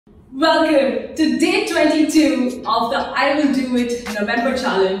Welcome to day 22 of the I Will Do It November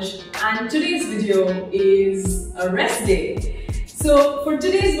challenge, and today's video is a rest day. So for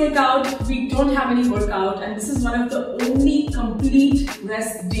today's workout, we don't have any workout, and this is one of the only complete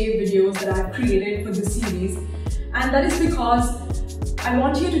rest day videos that I've created for this series, and that is because I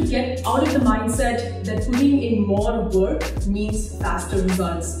want you to get out of the mindset that putting in more work means faster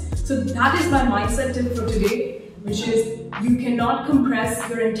results. So that is my mindset tip for today, which is you cannot compress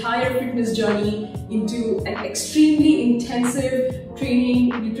your entire fitness journey into an extremely intensive training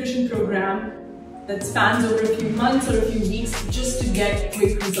nutrition program that spans over a few months or a few weeks just to get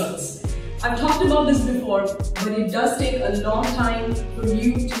quick results. I've talked about this before, but it does take a long time for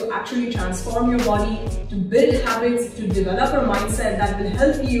you to actually transform your body, to build habits, to develop a mindset that will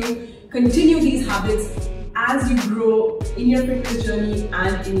help you continue these habits as you grow in your fitness journey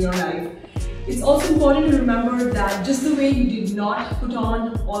and in your life. It's also important to remember that just the way you did not put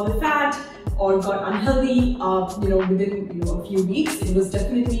on all the fat or got unhealthy within a few weeks, it was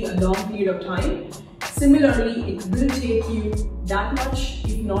definitely a long period of time. Similarly, it will take you that much,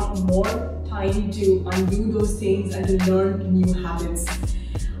 if not more, time to undo those things and to learn new habits.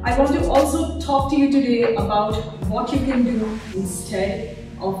 I want to also talk to you today about what you can do instead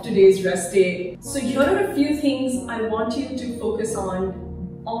of today's rest day. So here are a few things I want you to focus on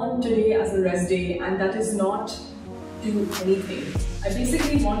today as a rest day, and that is not do anything. I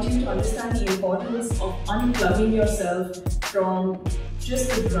basically want you to understand the importance of unplugging yourself from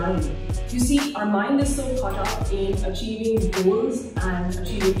just the grind. You see, our mind is so caught up in achieving goals and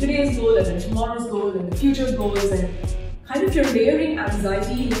achieving today's goal and then tomorrow's goal and the future goals, and kind of you're layering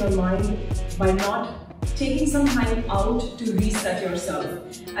anxiety in your mind by not taking some time out to reset yourself.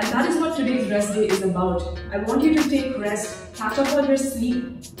 And that is what today's rest day is about. I want you to take rest, catch up on your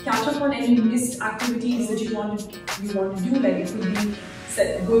sleep, catch up on any missed activities that you want to do. Like it could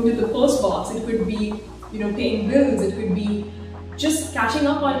be going to the post box, it could be paying bills, it could be just catching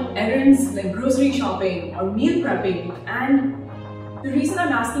up on errands like grocery shopping or meal prepping. And the reason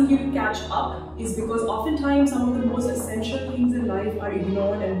I'm asking you to catch up is because oftentimes some of the most essential things in life are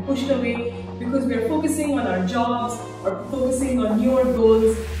ignored and pushed away because we are focusing on our jobs or focusing on newer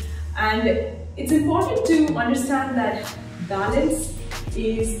goals. And it's important to understand that balance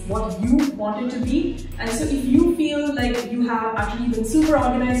is what you want it to be. And so if you feel like you have actually been super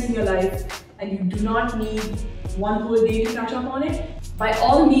organized in your life and you do not need one whole day to catch up on it, by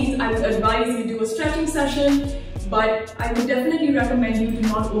all means, I would advise you do a stretching session, but I would definitely recommend you to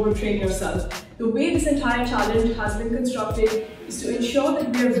not overtrain yourself. The way this entire challenge has been constructed is to ensure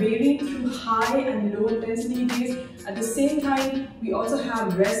that we are varying through high and low intensity days. At the same time, we also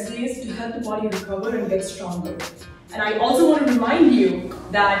have rest days to help the body recover and get stronger. And I also want to remind you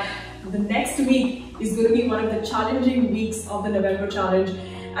that the next week is going to be one of the challenging weeks of the November challenge.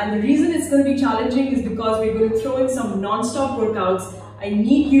 And the reason it's going to be challenging is because we're going to throw in some non-stop workouts. I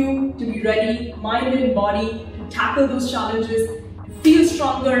need you to be ready, mind and body, to tackle those challenges, to feel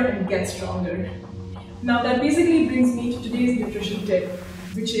stronger and get stronger. Now that basically brings me to today's nutrition tip,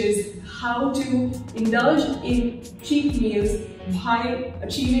 which is how to indulge in cheat meals while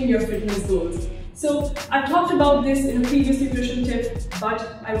achieving your fitness goals. So I've talked about this in a previous nutrition tip, but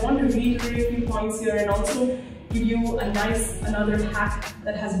I want to reiterate a few points here and also give you another hack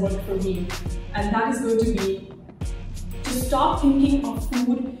that has worked for me. And that is going to be to stop thinking of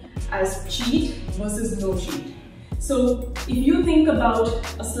food as cheat versus no cheat. So if you think about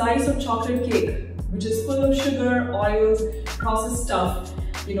a slice of chocolate cake, which is full of sugar, oils, processed stuff,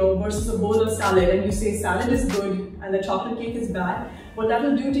 versus a bowl of salad, and you say salad is good and the chocolate cake is bad, what that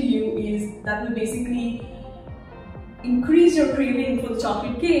will do to you is that will basically increase your craving for the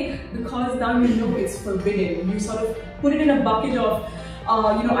chocolate cake because now you know it's forbidden. You sort of put it in a bucket of,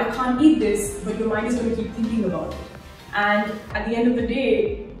 I can't eat this, but your mind is going to keep thinking about it. And at the end of the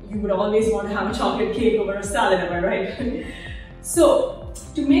day, you would always want to have a chocolate cake over a salad, am I right? So,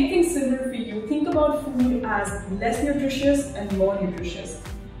 to make things simpler for you, think about food as less nutritious and more nutritious.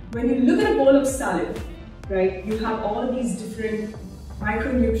 When you look at a bowl of salad, right, you have all of these different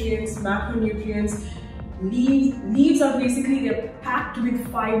micronutrients, macronutrients. Leaves are basically, they're packed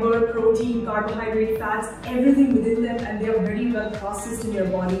with fiber, protein, carbohydrate, fats, everything within them, and they are very well processed in your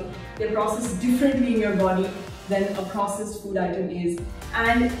body. They're processed differently in your body than a processed food item is.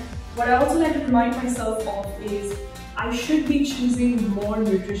 And what I also like to remind myself of is I should be choosing more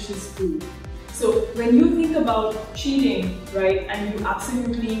nutritious food. So when you think about cheating, right, and you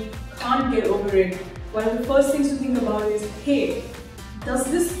absolutely can't get over it, one of the first things to think about is, hey, does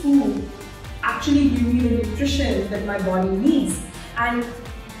this food actually give me the nutrition that my body needs? And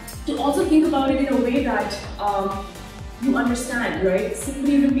to also think about it in a way that you understand, right?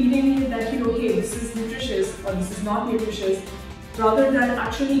 Simply repeating that, hey, this is nutritious or this is not nutritious, rather than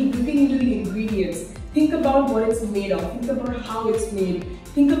actually looking into the ingredients. Think about what it's made of, think about how it's made,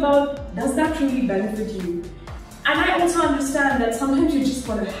 think about, does that truly benefit you? And I also understand that sometimes you just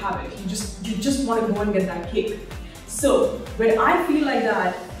want to have it, you just want to go and get that kick. So when I feel like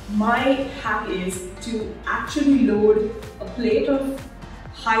that, my hack is to actually load a plate of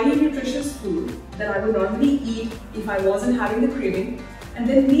highly nutritious food that I would normally eat if I wasn't having the craving, and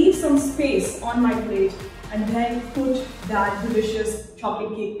then leave some space on my plate and then put that delicious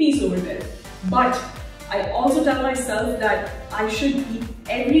chocolate cake piece over there. But I also tell myself that I should eat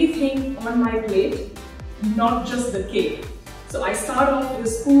everything on my plate, not just the cake. So I start off with a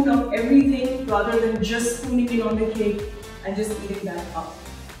spoon of everything rather than just spooning it on the cake and just eating that up.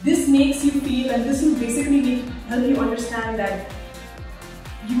 This makes you feel, and this will basically help you understand that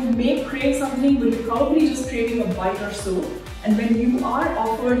you may crave something, but you're probably just craving a bite or so. And when you are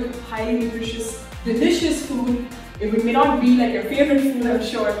offered highly nutritious, delicious food, it may not be like your favorite food, I'm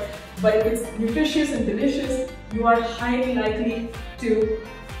sure, but if it's nutritious and delicious, you are highly likely to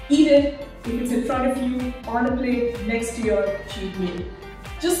eat it if it's in front of you on a plate next to your cheat meal.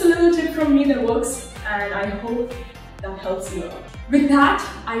 Just a little tip from me that works, and I hope that helps you out. With that,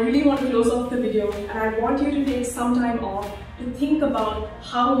 I really want to close off the video, and I want you to take some time off to think about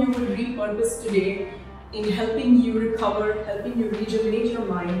how you will repurpose today in helping you recover, helping you rejuvenate your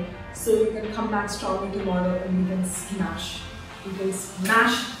mind, so you can come back strongly tomorrow and you can smash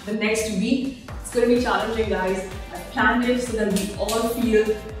the next week. It's going to be challenging, guys. I've planned it so that we all feel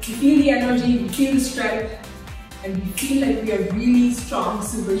the energy, we feel the strength, and we feel like we are really strong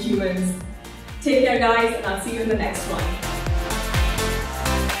superhumans. Take care, guys, and I'll see you in the next one.